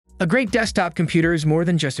A great desktop computer is more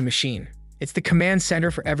than just a machine. It's the command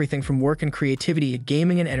center for everything from work and creativity to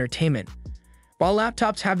gaming and entertainment. While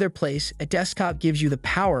laptops have their place, a desktop gives you the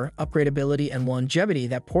power, upgradability, and longevity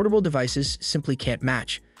that portable devices simply can't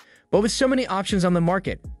match. But with so many options on the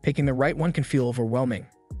market, picking the right one can feel overwhelming.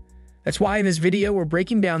 That's why in this video, we're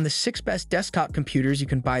breaking down the 6 best desktop computers you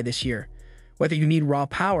can buy this year. Whether you need raw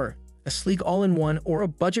power, a sleek all-in-one, or a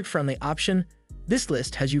budget-friendly option, this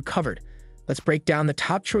list has you covered. Let's break down the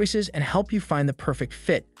top choices and help you find the perfect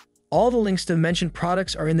fit. All the links to the mentioned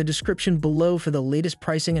products are in the description below for the latest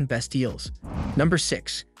pricing and best deals. Number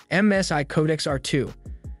 6. MSI Codex R2.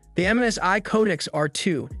 The MSI Codex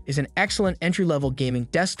R2 is an excellent entry-level gaming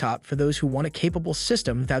desktop for those who want a capable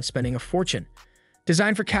system without spending a fortune.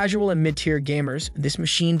 Designed for casual and mid-tier gamers, this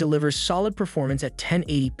machine delivers solid performance at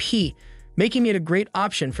 1080p, making it a great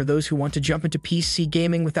option for those who want to jump into PC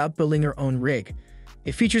gaming without building their own rig.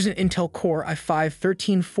 It features an Intel Core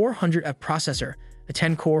i5-13400F processor, a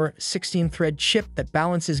 10-core, 16-thread chip that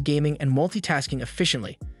balances gaming and multitasking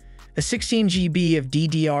efficiently. The 16 GB of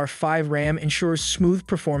DDR5 RAM ensures smooth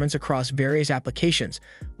performance across various applications,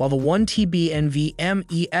 while the 1 TB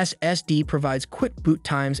NVMe SSD provides quick boot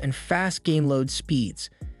times and fast game load speeds.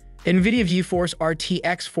 NVIDIA GeForce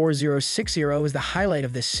RTX 4060 is the highlight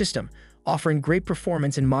of this system, offering great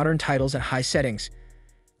performance in modern titles at high settings.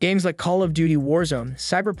 Games like Call of Duty Warzone,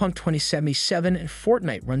 Cyberpunk 2077, and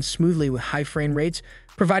Fortnite run smoothly with high frame rates,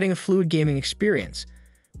 providing a fluid gaming experience.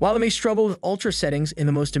 While it may struggle with ultra settings in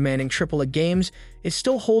the most demanding AAA games, it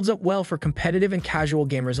still holds up well for competitive and casual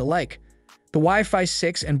gamers alike. The Wi-Fi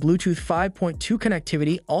 6 and Bluetooth 5.2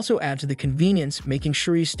 connectivity also add to the convenience, making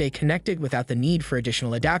sure you stay connected without the need for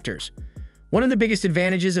additional adapters. One of the biggest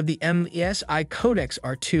advantages of the MSI Codex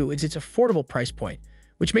R2 is its affordable price point,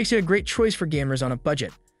 which makes it a great choice for gamers on a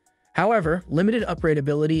budget. However, limited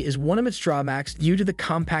upgradability is one of its drawbacks due to the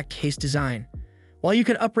compact case design. While you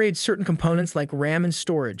can upgrade certain components like RAM and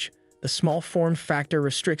storage, the small form factor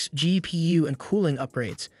restricts GPU and cooling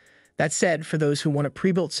upgrades. That said, for those who want a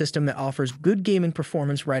pre-built system that offers good gaming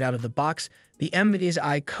performance right out of the box, the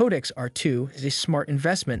MSI Codex R2 is a smart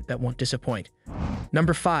investment that won't disappoint.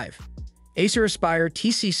 Number 5. Acer Aspire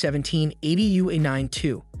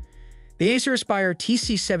TC1780UA92. The Acer Aspire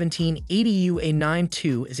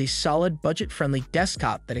TC1780UA92 is a solid, budget-friendly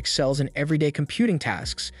desktop that excels in everyday computing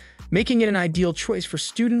tasks, making it an ideal choice for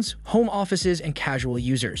students, home offices, and casual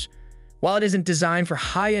users. While it isn't designed for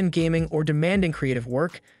high-end gaming or demanding creative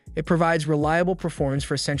work, it provides reliable performance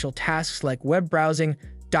for essential tasks like web browsing,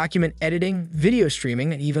 document editing, video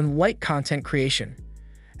streaming, and even light content creation.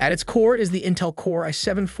 At its core is the Intel Core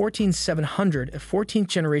i7-14700, a 14th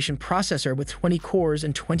generation processor with 20 cores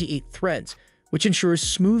and 28 threads, which ensures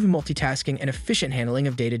smooth multitasking and efficient handling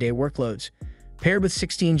of day-to-day workloads. Paired with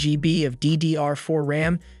 16 GB of DDR4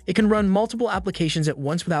 RAM, it can run multiple applications at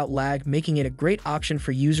once without lag, making it a great option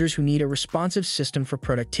for users who need a responsive system for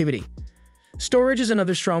productivity. Storage is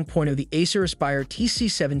another strong point of the Acer Aspire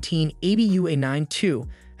TC1780UA92,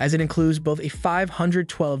 as it includes both a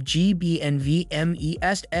 512 GB NVMe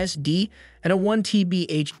SSD and a 1 TB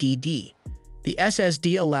HDD. The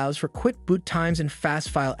SSD allows for quick boot times and fast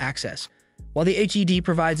file access, while the HDD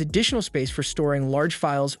provides additional space for storing large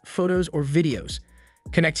files, photos, or videos.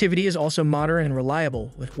 Connectivity is also modern and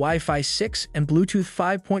reliable, with Wi-Fi 6 and Bluetooth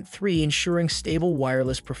 5.3 ensuring stable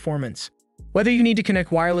wireless performance. Whether you need to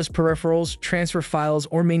connect wireless peripherals, transfer files,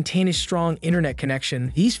 or maintain a strong internet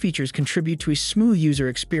connection, these features contribute to a smooth user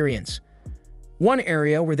experience. One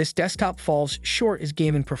area where this desktop falls short is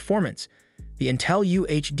gaming performance. The Intel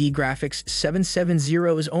UHD Graphics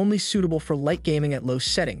 770 is only suitable for light gaming at low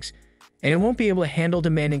settings, and it won't be able to handle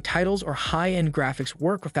demanding titles or high-end graphics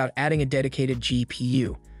work without adding a dedicated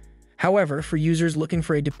GPU. However, for users looking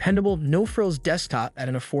for a dependable, no-frills desktop at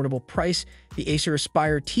an affordable price, the Acer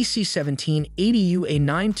Aspire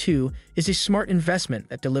TC1780UA92 is a smart investment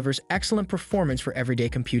that delivers excellent performance for everyday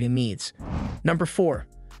computing needs. Number 4.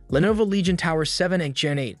 Lenovo Legion Tower 7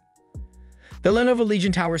 Gen 8. The Lenovo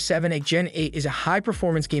Legion Tower 7 Gen 8 is a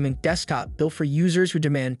high-performance gaming desktop built for users who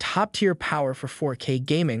demand top-tier power for 4K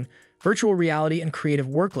gaming, virtual reality, and creative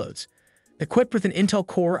workloads. Equipped with an Intel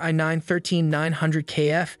Core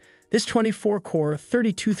i9-13900KF, this 24-core,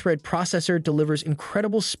 32-thread processor delivers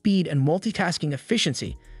incredible speed and multitasking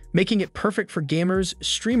efficiency, making it perfect for gamers,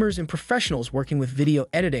 streamers, and professionals working with video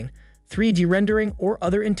editing, 3D rendering, or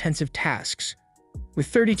other intensive tasks. With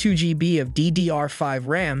 32 GB of DDR5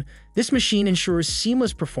 RAM, this machine ensures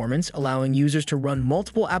seamless performance, allowing users to run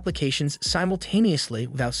multiple applications simultaneously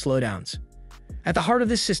without slowdowns. At the heart of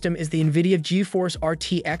this system is the NVIDIA GeForce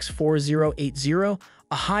RTX 4080,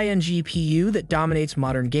 a high-end GPU that dominates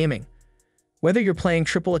modern gaming. Whether you're playing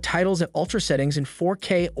AAA titles at ultra settings in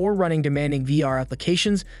 4K or running demanding VR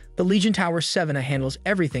applications, the Legion Tower 7 handles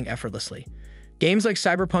everything effortlessly. Games like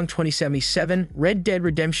Cyberpunk 2077, Red Dead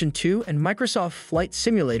Redemption 2, and Microsoft Flight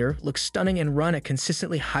Simulator look stunning and run at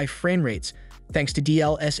consistently high frame rates, thanks to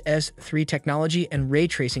DLSS 3 technology and ray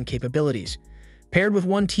tracing capabilities. Paired with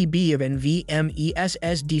 1 TB of NVMe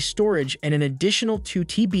SSD storage and an additional 2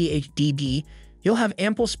 TB HDD, you'll have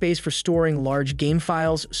ample space for storing large game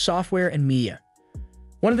files, software, and media.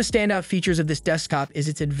 One of the standout features of this desktop is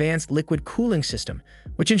its advanced liquid cooling system,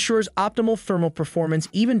 which ensures optimal thermal performance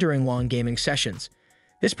even during long gaming sessions.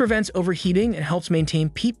 This prevents overheating and helps maintain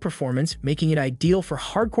peak performance, making it ideal for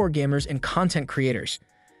hardcore gamers and content creators.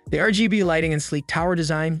 The RGB lighting and sleek tower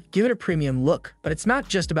design give it a premium look, but it's not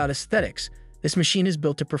just about aesthetics. This machine is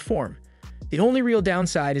built to perform. The only real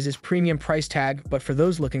downside is its premium price tag, but for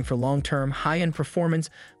those looking for long-term, high-end performance,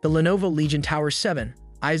 the Lenovo Legion Tower 7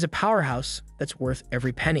 is a powerhouse that's worth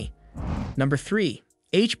every penny. Number 3.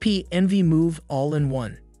 HP Envy Move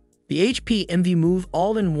All-in-One. The HP Envy Move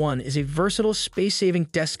All-in-One is a versatile, space-saving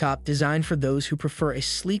desktop designed for those who prefer a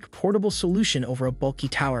sleek, portable solution over a bulky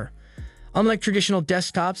tower. Unlike traditional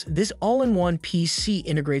desktops, this all-in-one PC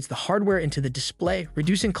integrates the hardware into the display,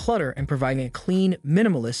 reducing clutter and providing a clean,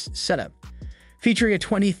 minimalist setup. Featuring a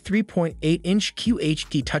 23.8-inch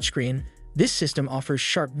QHD touchscreen, this system offers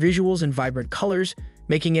sharp visuals and vibrant colors,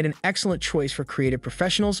 making it an excellent choice for creative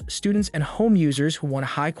professionals, students, and home users who want a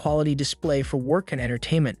high-quality display for work and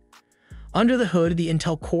entertainment. Under the hood, the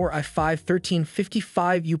Intel Core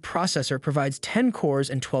i5-1355U processor provides 10 cores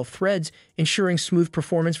and 12 threads, ensuring smooth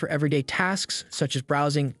performance for everyday tasks such as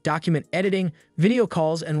browsing, document editing, video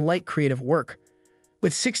calls, and light creative work.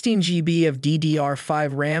 With 16 GB of DDR5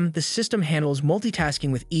 RAM, the system handles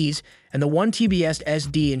multitasking with ease, and the 1 TB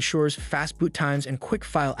SSD ensures fast boot times and quick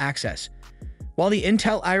file access. While the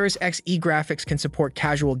Intel Iris Xe graphics can support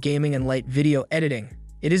casual gaming and light video editing,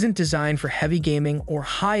 it isn't designed for heavy gaming or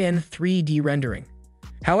high-end 3D rendering.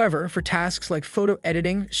 However, for tasks like photo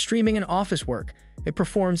editing, streaming, and office work, it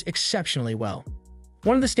performs exceptionally well.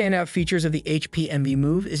 One of the standout features of the HP Envy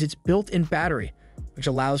Move is its built-in battery, which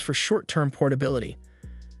allows for short-term portability.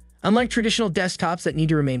 Unlike traditional desktops that need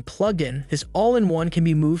to remain plugged in, this all-in-one can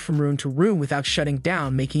be moved from room to room without shutting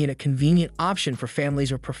down, making it a convenient option for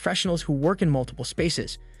families or professionals who work in multiple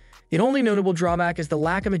spaces. The only notable drawback is the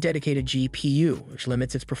lack of a dedicated GPU, which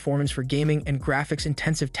limits its performance for gaming and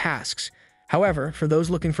graphics-intensive tasks. However, for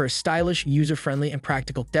those looking for a stylish, user-friendly, and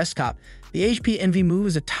practical desktop, the HP Envy Move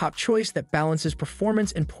is a top choice that balances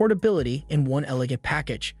performance and portability in one elegant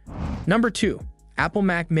package. Number 2. Apple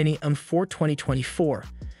Mac Mini M4 2024.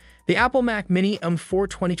 The Apple Mac Mini M4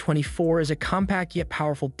 2024 is a compact yet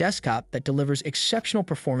powerful desktop that delivers exceptional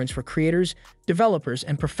performance for creators, developers,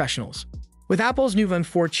 and professionals. With Apple's new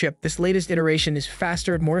M4 chip, this latest iteration is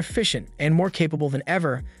faster, more efficient, and more capable than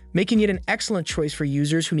ever, making it an excellent choice for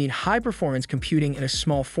users who need high-performance computing in a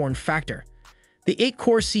small form factor. The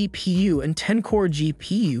 8-core CPU and 10-core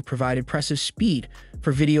GPU provide impressive speed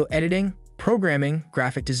for video editing, programming,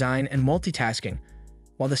 graphic design, and multitasking,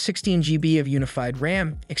 while the 16 GB of unified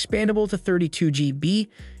RAM, expandable to 32 GB,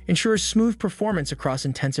 ensures smooth performance across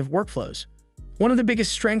intensive workflows. One of the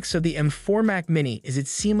biggest strengths of the M4 Mac Mini is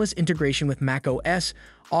its seamless integration with macOS,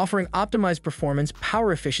 offering optimized performance,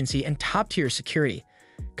 power efficiency, and top-tier security.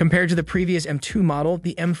 Compared to the previous M2 model,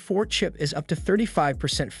 the M4 chip is up to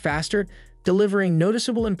 35% faster, delivering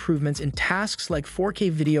noticeable improvements in tasks like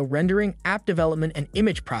 4K video rendering, app development, and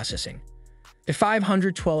image processing. The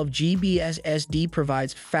 512 GB SSD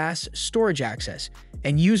provides fast storage access,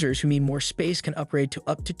 and users who need more space can upgrade to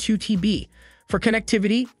up to 2 TB. For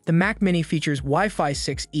connectivity, the Mac Mini features Wi-Fi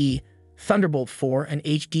 6E, Thunderbolt 4, and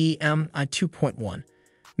HDMI 2.1,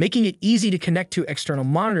 making it easy to connect to external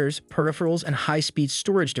monitors, peripherals, and high-speed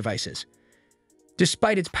storage devices.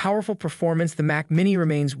 Despite its powerful performance, the Mac Mini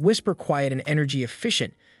remains whisper-quiet and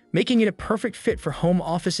energy-efficient, making it a perfect fit for home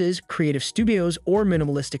offices, creative studios, or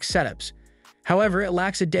minimalistic setups. However, it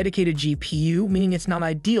lacks a dedicated GPU, meaning it's not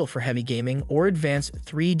ideal for heavy gaming or advanced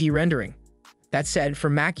 3D rendering. That said,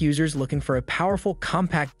 for Mac users looking for a powerful,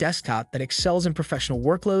 compact desktop that excels in professional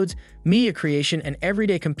workloads, media creation, and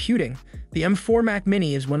everyday computing, the M4 Mac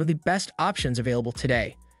Mini is one of the best options available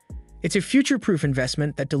today. It's a future-proof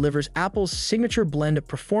investment that delivers Apple's signature blend of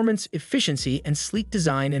performance, efficiency, and sleek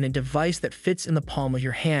design in a device that fits in the palm of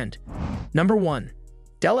your hand. Number 1.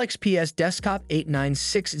 Dell XPS Desktop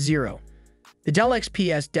 8960. The Dell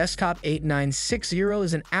XPS Desktop 8960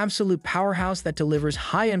 is an absolute powerhouse that delivers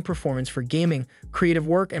high-end performance for gaming, creative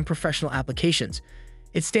work, and professional applications.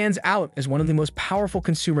 It stands out as one of the most powerful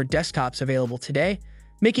consumer desktops available today,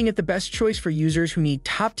 making it the best choice for users who need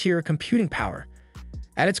top-tier computing power.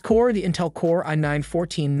 At its core, the Intel Core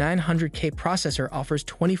i9-14900K processor offers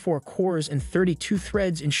 24 cores and 32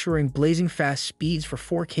 threads, ensuring blazing fast speeds for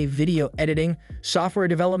 4K video editing, software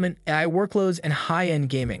development, AI workloads, and high-end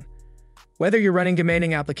gaming. Whether you're running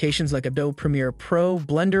demanding applications like Adobe Premiere Pro,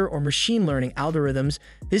 Blender, or machine learning algorithms,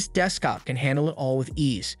 this desktop can handle it all with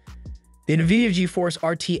ease. The NVIDIA GeForce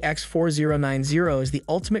RTX 4090 is the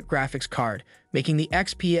ultimate graphics card, making the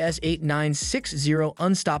XPS 8960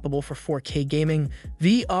 unstoppable for 4K gaming,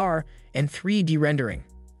 VR, and 3D rendering.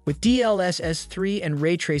 With DLSS 3 and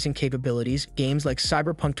ray tracing capabilities, games like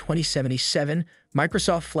Cyberpunk 2077,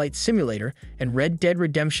 Microsoft Flight Simulator, and Red Dead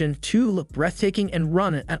Redemption 2 look breathtaking and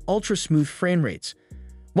run at ultra-smooth frame rates.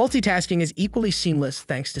 Multitasking is equally seamless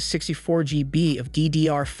thanks to 64 GB of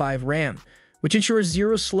DDR5 RAM, which ensures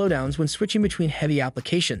zero slowdowns when switching between heavy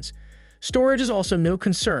applications. Storage is also no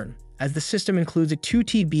concern, as the system includes a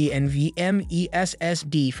 2TB NVMe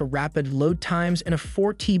SSD for rapid load times and a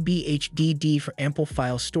 4TB HDD for ample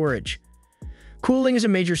file storage. Cooling is a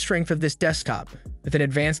major strength of this desktop, with an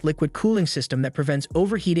advanced liquid cooling system that prevents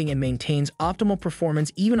overheating and maintains optimal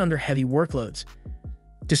performance even under heavy workloads.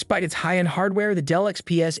 Despite its high-end hardware, the Dell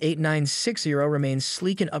XPS 8960 remains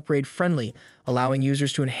sleek and upgrade-friendly, allowing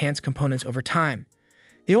users to enhance components over time.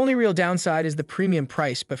 The only real downside is the premium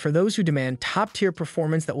price, but for those who demand top-tier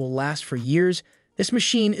performance that will last for years, this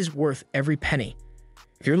machine is worth every penny.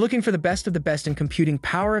 If you're looking for the best of the best in computing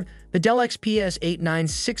power, the Dell XPS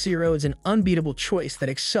 8960 is an unbeatable choice that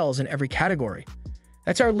excels in every category.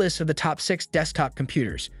 That's our list of the top 6 desktop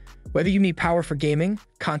computers. Whether you need power for gaming,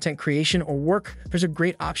 content creation, or work, there's a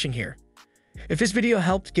great option here. If this video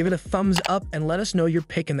helped, give it a thumbs up and let us know your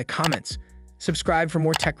pick in the comments. Subscribe for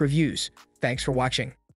more tech reviews. Thanks for watching.